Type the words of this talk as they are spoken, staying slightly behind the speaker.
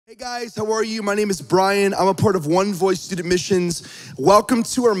Hey guys, how are you? My name is Brian. I'm a part of One Voice Student Missions. Welcome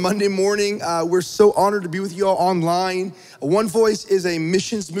to our Monday morning. We're so honored to be with you all online. One Voice is a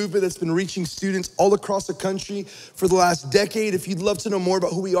missions movement that's been reaching students all across the country for the last decade. If you'd love to know more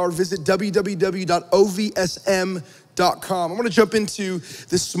about who we are, visit www.ovsm.com. I want to jump into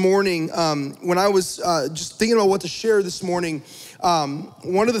this morning. When I was just thinking about what to share this morning,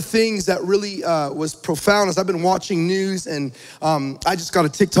 one of the things that really was profound is I've been watching news, and I just got a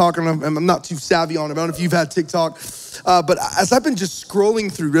TikTok, and I'm not too savvy on it. I don't know if you've had TikTok, but as I've been just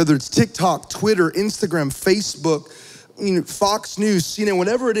scrolling through, whether it's TikTok, Twitter, Instagram, Facebook, Fox News, CNN,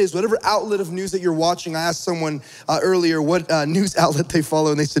 whatever it is, whatever outlet of news that you're watching. I asked someone earlier what news outlet they follow,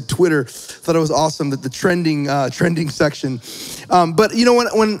 and they said Twitter. Thought it was awesome that the trending section. But you know,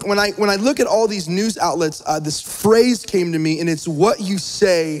 when I look at all these news outlets, this phrase came to me, and it's "what you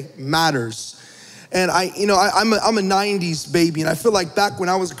say matters." And I'm a 90s baby, and I feel like back when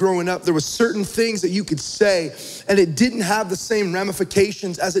I was growing up, there was certain things that you could say, and it didn't have the same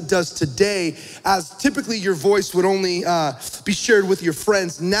ramifications as it does today, as typically your voice would only be shared with your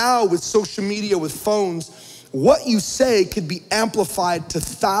friends. Now with social media, with phones, what you say could be amplified to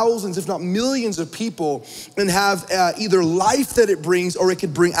thousands, if not millions of people, and have either life that it brings, or it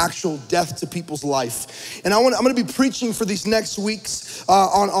could bring actual death to people's life. And I'm gonna be preaching for these next weeks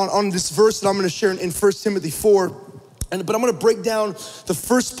on this verse that I'm gonna share in 1 Timothy 4. But I'm gonna break down the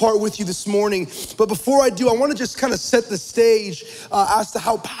first part with you this morning. But before I do, I wanna just kind of set the stage as to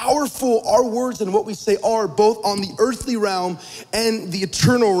how powerful our words and what we say are, both on the earthly realm and the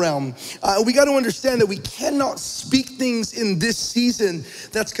eternal realm. We gotta understand that we cannot speak things in this season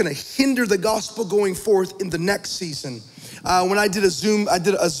that's gonna hinder the gospel going forth in the next season. When I did a Zoom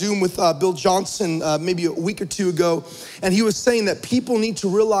with Bill Johnson maybe a week or two ago, and he was saying that people need to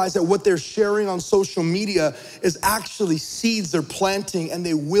realize that what they're sharing on social media is actually seeds they're planting, and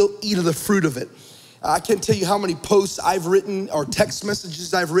they will eat of the fruit of it. I can't tell you how many posts I've written or text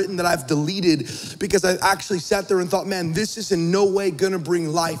messages I've written that I've deleted because I actually sat there and thought, man, this is in no way gonna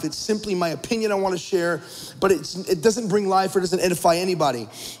bring life. It's simply my opinion I wanna share, but it doesn't bring life or doesn't edify anybody.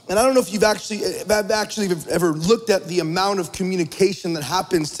 And I don't know if you've actually ever looked at the amount of communication that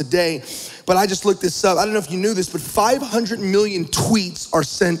happens today, but I just looked this up. I don't know if you knew this, but 500 million tweets are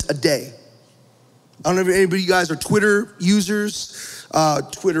sent a day. I don't know if anybody of you guys are Twitter users,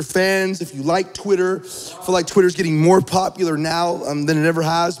 Twitter fans. If you like Twitter, I feel like Twitter's getting more popular now than it ever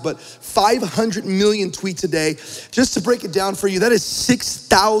has, but 500 million tweets a day. Just to break it down for you, that is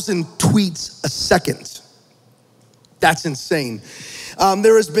 6,000 tweets a second. That's insane.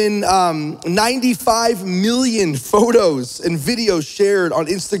 There has been 95 million photos and videos shared on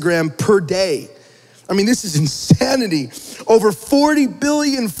Instagram per day. I mean, this is insanity. Over 40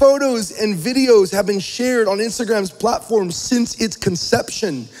 billion photos and videos have been shared on Instagram's platform since its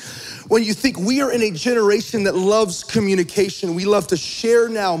conception. When you think we are in a generation that loves communication, we love to share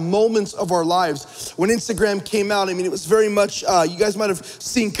now moments of our lives. When Instagram came out, I mean, it was very much, you guys might have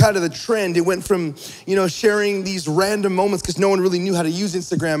seen kind of the trend. It went from, sharing these random moments because no one really knew how to use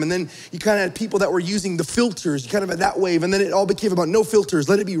Instagram. And then you kind of had people that were using the filters, kind of at that wave. And then it all became about no filters,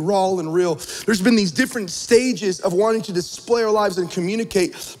 let it be raw and real. There's been these different stages of wanting to display our lives and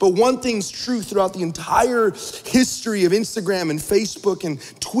communicate. But one thing's true throughout the entire history of Instagram and Facebook and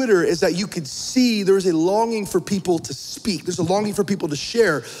Twitter is that you could see there's a longing for people to speak. There's a longing for people to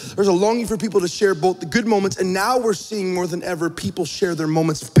share. There's a longing for people to share both the good moments, and now we're seeing more than ever people share their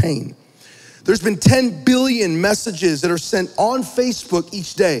moments of pain. There's been 10 billion messages that are sent on Facebook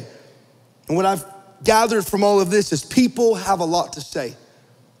each day. And what I've gathered from all of this is people have a lot to say,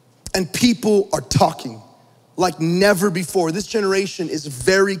 and people are talking like never before. This generation is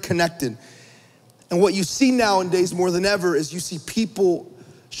very connected. And what you see nowadays more than ever is you see people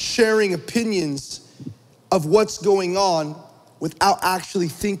sharing opinions of what's going on without actually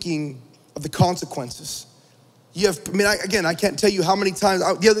thinking of the consequences. I can't tell you how many times.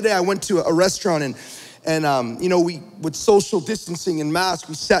 The other day I went to a restaurant and we, with social distancing and masks,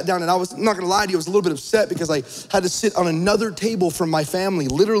 we sat down, and I was, I'm not gonna lie to you, I was a little bit upset because I had to sit on another table from my family,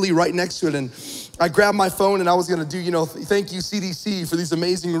 literally right next to it. And I grabbed my phone and I was gonna do, thank you CDC for these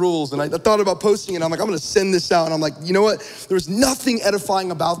amazing rules. And I thought about posting it. I'm like, I'm gonna send this out. And I'm like, you know what? There's nothing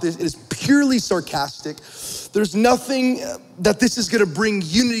edifying about this. It is purely sarcastic. There's nothing that this is gonna bring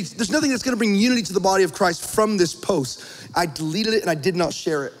unity. There's nothing that's gonna bring unity to the body of Christ from this post. I deleted it and I did not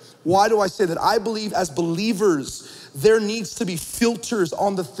share it. Why do I say that? I believe as believers, there needs to be filters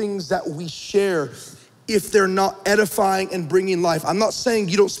on the things that we share if they're not edifying and bringing life. I'm not saying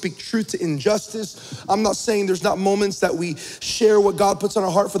you don't speak truth to injustice. I'm not saying there's not moments that we share what God puts on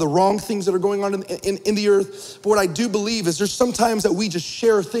our heart for the wrong things that are going on in the earth. But what I do believe is there's sometimes that we just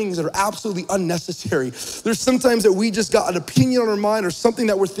share things that are absolutely unnecessary. There's sometimes that we just got an opinion on our mind or something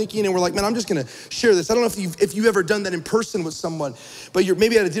that we're thinking and we're like, man, I'm just gonna share this. I don't know if you've ever done that in person with someone, but you're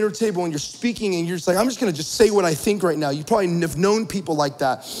maybe at a dinner table and you're speaking and you're just like, I'm just gonna just say what I think right now. You probably have known people like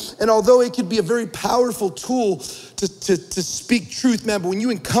that. And although it could be a very powerful tool to speak truth, man, but when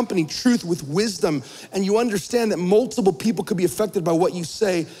you accompany truth with wisdom and you understand that multiple people could be affected by what you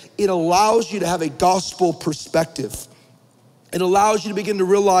say, it allows you to have a gospel perspective. It allows you to begin to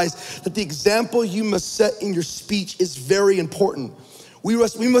realize that the example you must set in your speech is very important. We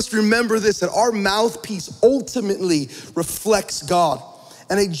must remember this, that our mouthpiece ultimately reflects God.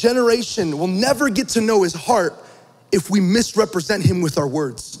 And a generation will never get to know his heart if we misrepresent him with our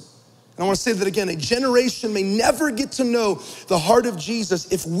words. And I want to say that again, a generation may never get to know the heart of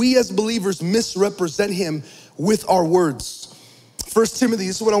Jesus if we as believers misrepresent him with our words. 1 Timothy,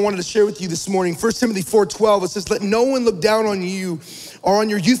 this is what I wanted to share with you this morning. 1 Timothy 4:12, it says, let no one look down on you or on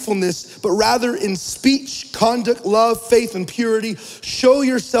your youthfulness, but rather in speech, conduct, love, faith, and purity, show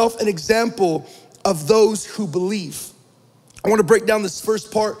yourself an example of those who believe. I want to break down this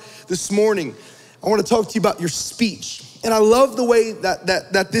first part this morning. I want to talk to you about your speech. And I love the way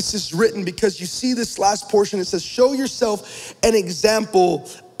that this is written, because you see this last portion, it says, show yourself an example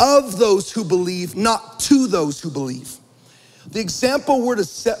of those who believe, not to those who believe. The example we're to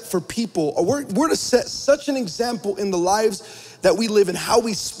set for people, or we're to set such an example in the lives that we live in, how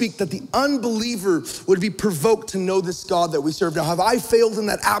we speak, that the unbeliever would be provoked to know this God that we serve. Now, have I failed in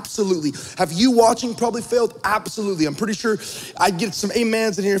that? Absolutely. Have you watching probably failed? Absolutely. I'm pretty sure I'd get some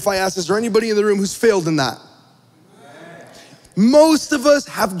amens in here if I asked, is there anybody in the room who's failed in that? Most of us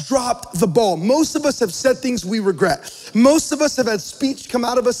have dropped the ball. Most of us have said things we regret. Most of us have had speech come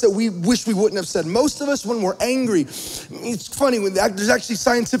out of us that we wish we wouldn't have said. Most of us, when we're angry, it's funny, there's actually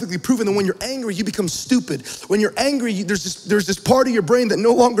scientifically proven that when you're angry, you become stupid. When you're angry, there's this part of your brain that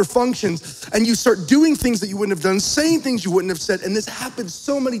no longer functions, and you start doing things that you wouldn't have done, saying things you wouldn't have said, and this happens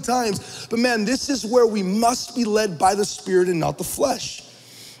so many times. But man, this is where we must be led by the Spirit and not the flesh.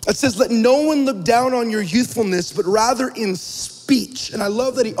 It says, let no one look down on your youthfulness, but rather in speech. And I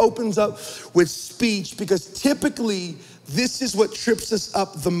love that he opens up with speech, because typically this is what trips us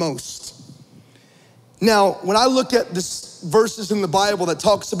up the most. Now, when I look at this verses in the Bible that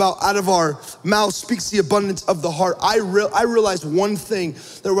talks about out of our mouth speaks the abundance of the heart, I realize one thing,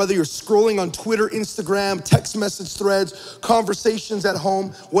 that whether you're scrolling on Twitter, Instagram, text message threads, conversations at home,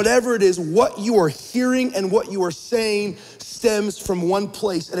 whatever it is, what you are hearing and what you are saying stems from one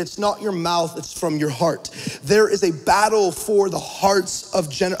place, and it's not your mouth, it's from your heart. There is a battle for the hearts of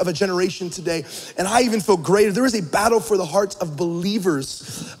a generation today, and I even feel greater. There is a battle for the hearts of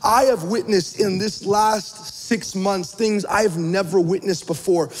believers. I have witnessed in this last 6 months things I have never witnessed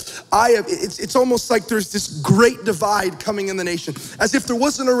before. It's almost like there's this great divide coming in the nation, as if there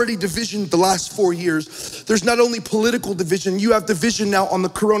wasn't already division the last 4 years. There's not only political division, you have division now on the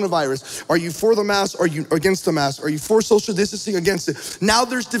coronavirus. Are you for the mask? Are you against the mask? Are you for social distancing? Against it? Now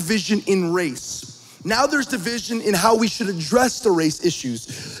there's division in race. Now there's division in how we should address the race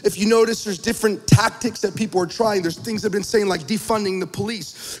issues. If you notice, there's different tactics that people are trying. There's things that have been saying, like defunding the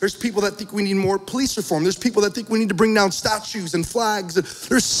police. There's people that think we need more police reform. There's people that think we need to bring down statues and flags.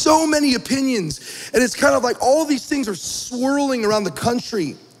 There's so many opinions. And it's kind of like all these things are swirling around the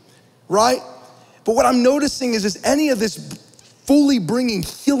country, right? But what I'm noticing is any of this fully bringing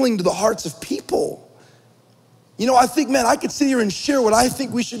healing to the hearts of people? You know, I think, man, I could sit here and share what I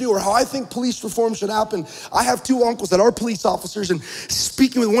think we should do or how I think police reform should happen. I have 2 uncles that are police officers, and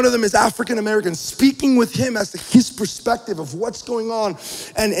speaking with one of them is African American, speaking with him as to his perspective of what's going on,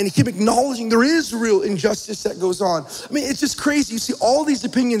 and him acknowledging there is real injustice that goes on. I mean, it's just crazy. You see all these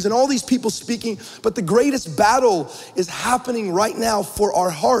opinions and all these people speaking, but the greatest battle is happening right now for our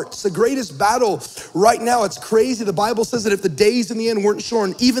hearts. The greatest battle right now, it's crazy. The Bible says that if the days in the end weren't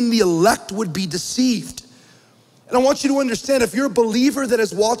shorn, even the elect would be deceived. And I want you to understand, if you're a believer that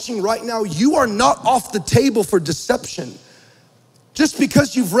is watching right now, you are not off the table for deception. Just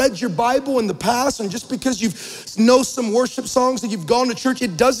because you've read your Bible in the past and just because you know some worship songs and you've gone to church,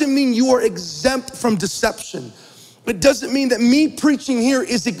 it doesn't mean you are exempt from deception. It doesn't mean that me preaching here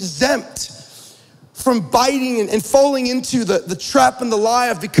is exempt from biting and falling into the trap and the lie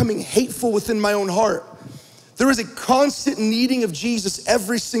of becoming hateful within my own heart. There is a constant needing of Jesus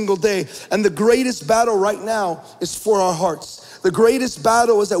every single day. And the greatest battle right now is for our hearts. The greatest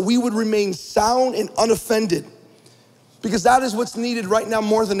battle is that we would remain sound and unoffended, because that is what's needed right now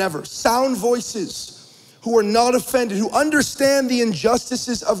more than ever. Sound voices. who are not offended, who understand the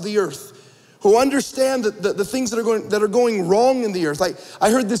injustices of the earth, who understand the things that are going wrong in the earth. Like, I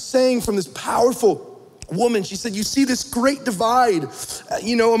heard this saying from this powerful woman. She said, you see this great divide,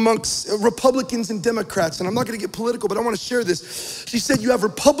 amongst Republicans and Democrats. And I'm not gonna get political, but I wanna share this. She said, you have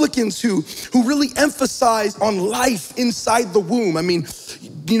Republicans who really emphasize on life inside the womb. I mean,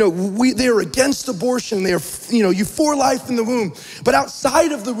 they're against abortion. They're, you for life in the womb. But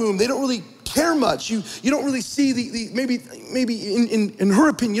outside of the womb, they don't really care much. You don't really see maybe in her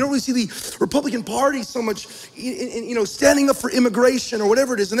opinion, you don't really see the Republican Party so much in standing up for immigration or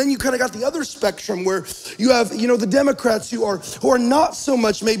whatever it is. And then you kind of got the other spectrum where you have the Democrats who are not so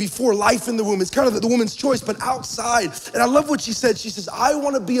much maybe for life in the womb. It's kind of the woman's choice, but outside. And I love what she said. She says, I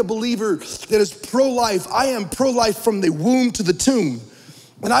want to be a believer that is pro-life. I am pro-life from the womb to the tomb.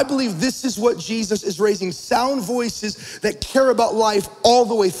 And I believe this is what Jesus is raising, sound voices that care about life all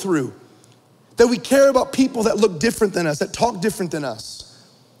the way through. That we care about people that look different than us, that talk different than us.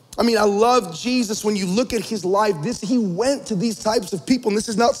 I mean, I love Jesus. When you look at his life, he went to these types of people. And this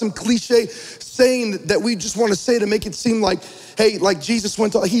is not some cliche saying that we just want to say to make it seem like, hey, like Jesus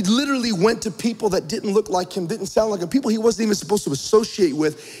he literally went to people that didn't look like him, didn't sound like him, people he wasn't even supposed to associate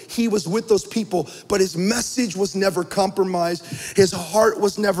with. He was with those people, but his message was never compromised. His heart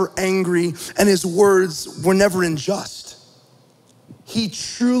was never angry, and his words were never unjust. He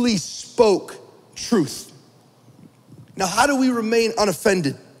truly spoke truth. Now, how do we remain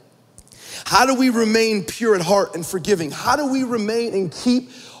unoffended? How do we remain pure at heart and forgiving? How do we remain and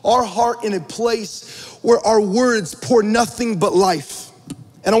keep our heart in a place where our words pour nothing but life?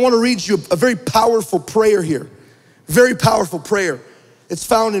 And I want to read you a very powerful prayer here. Very powerful prayer. It's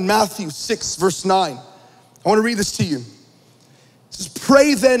found in Matthew 6, verse 9. I want to read this to you. It says,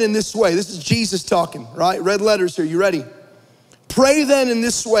 pray then in this way. This is Jesus talking, right? Red letters here. You ready? Pray then in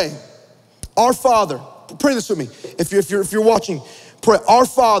this way. Our Father, pray this with me. If you're watching, pray. Our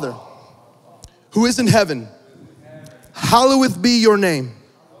Father, who is in heaven, hallowed be your name.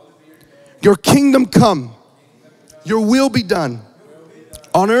 Your kingdom come. Your will be done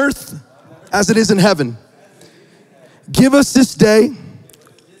on earth as it is in heaven. Give us this day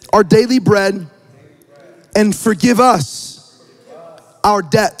our daily bread, and forgive us our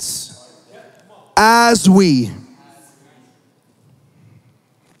debts as we.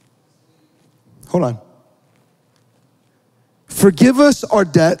 Hold on. Forgive us our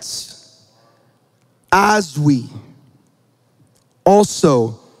debts as we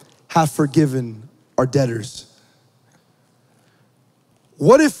also have forgiven our debtors.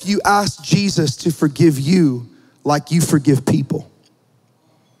 What if you asked Jesus to forgive you like you forgive people?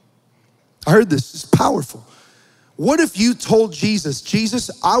 I heard this. It's powerful. What if you told Jesus, Jesus,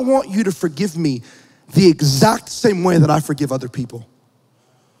 I want you to forgive me the exact same way that I forgive other people.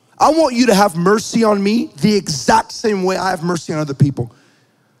 I want you to have mercy on me the exact same way I have mercy on other people.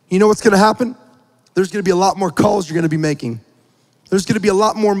 You know what's gonna happen? There's gonna be a lot more calls you're gonna be making. There's gonna be a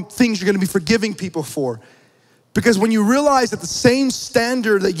lot more things you're gonna be forgiving people for. Because when you realize that the same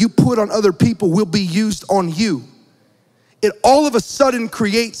standard that you put on other people will be used on you, it all of a sudden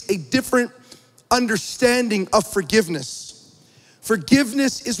creates a different understanding of forgiveness.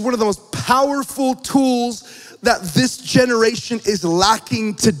 Forgiveness is one of the most powerful tools that this generation is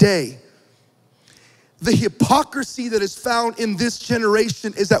lacking today. The hypocrisy that is found in this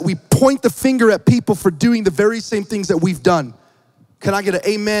generation is that we point the finger at people for doing the very same things that we've done. Can I get an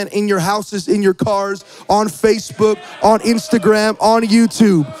amen in your houses, in your cars, on Facebook, on Instagram, on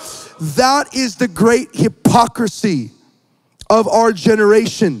YouTube? That is the great hypocrisy of our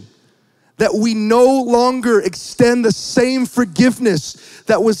generation, that we no longer extend the same forgiveness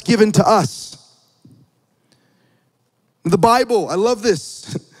that was given to us. The Bible, I love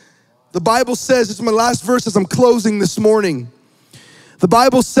this. The Bible says, this is my last verse as I'm closing this morning. The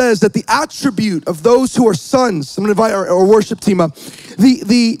Bible says that the attribute of those who are sons, I'm gonna invite our worship team up.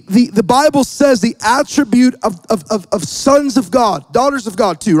 The Bible says the attribute of sons of God, daughters of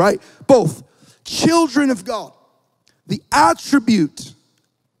God too, right? Both, children of God. The attribute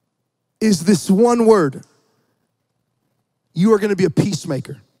is this one word. You are gonna be a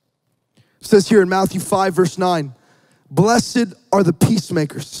peacemaker. It says here in Matthew 5, verse 9, blessed are the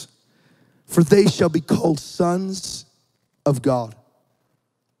peacemakers, for they shall be called sons of God.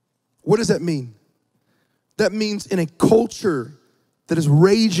 What does that mean? That means in a culture that is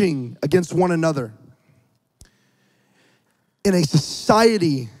raging against one another, in a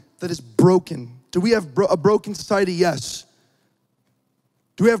society that is broken. Do we have a broken society? Yes.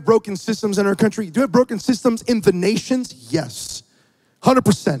 Do we have broken systems in our country? Do we have broken systems in the nations? Yes.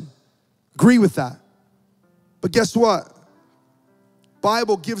 100%. Agree with that. But guess what?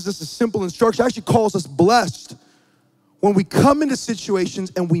 Bible gives us a simple instruction. It actually calls us blessed when we come into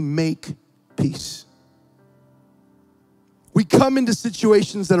situations and we make peace. We come into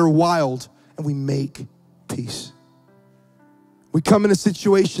situations that are wild and we make peace. We come into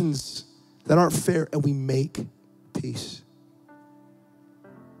situations that aren't fair and we make peace.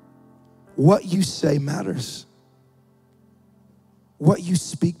 What you say matters. What you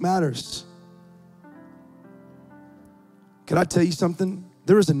speak matters. Can I tell you something?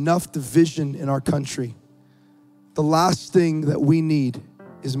 There is enough division in our country. The last thing that we need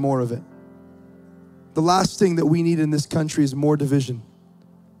is more of it. The last thing that we need in this country is more division.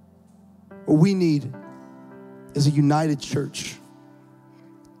 What we need is a united church.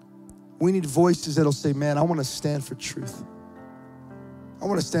 We need voices that'll say, man, I want to stand for truth. I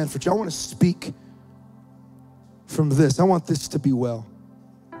want to stand for truth. I want to speak from this. I want this to be well.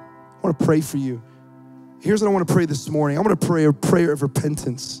 I want to pray for you. Here's what I want to pray this morning. I want to pray a prayer of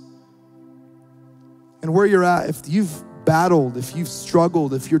repentance. And where you're at, if you've battled, if you've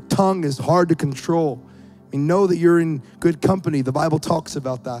struggled, if your tongue is hard to control, know that you're in good company. The Bible talks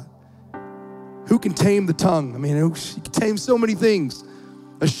about that. Who can tame the tongue? You can tame so many things.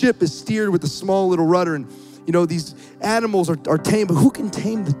 A ship is steered with a small little rudder, and these animals are tamed, but who can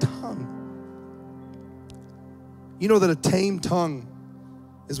tame the tongue? You know that a tamed tongue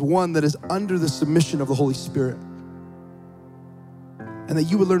is one that is under the submission of the Holy Spirit. And that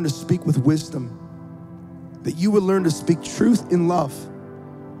you would learn to speak with wisdom. That you would learn to speak truth in love.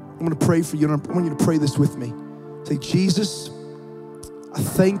 I'm going to pray for you, and I want you to pray this with me. Say, Jesus, I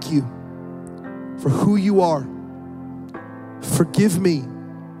thank you for who you are. Forgive me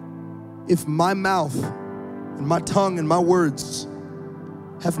if my mouth and my tongue and my words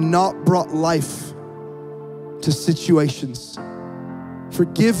have not brought life to situations.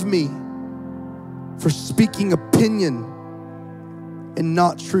 Forgive me for speaking opinion and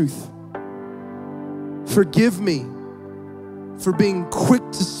not truth. Forgive me for being quick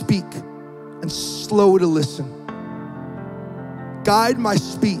to speak and slow to listen. Guide my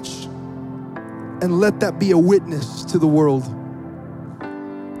speech and let that be a witness to the world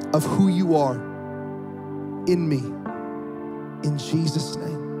of who you are in me. In Jesus'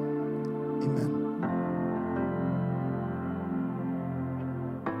 name, amen.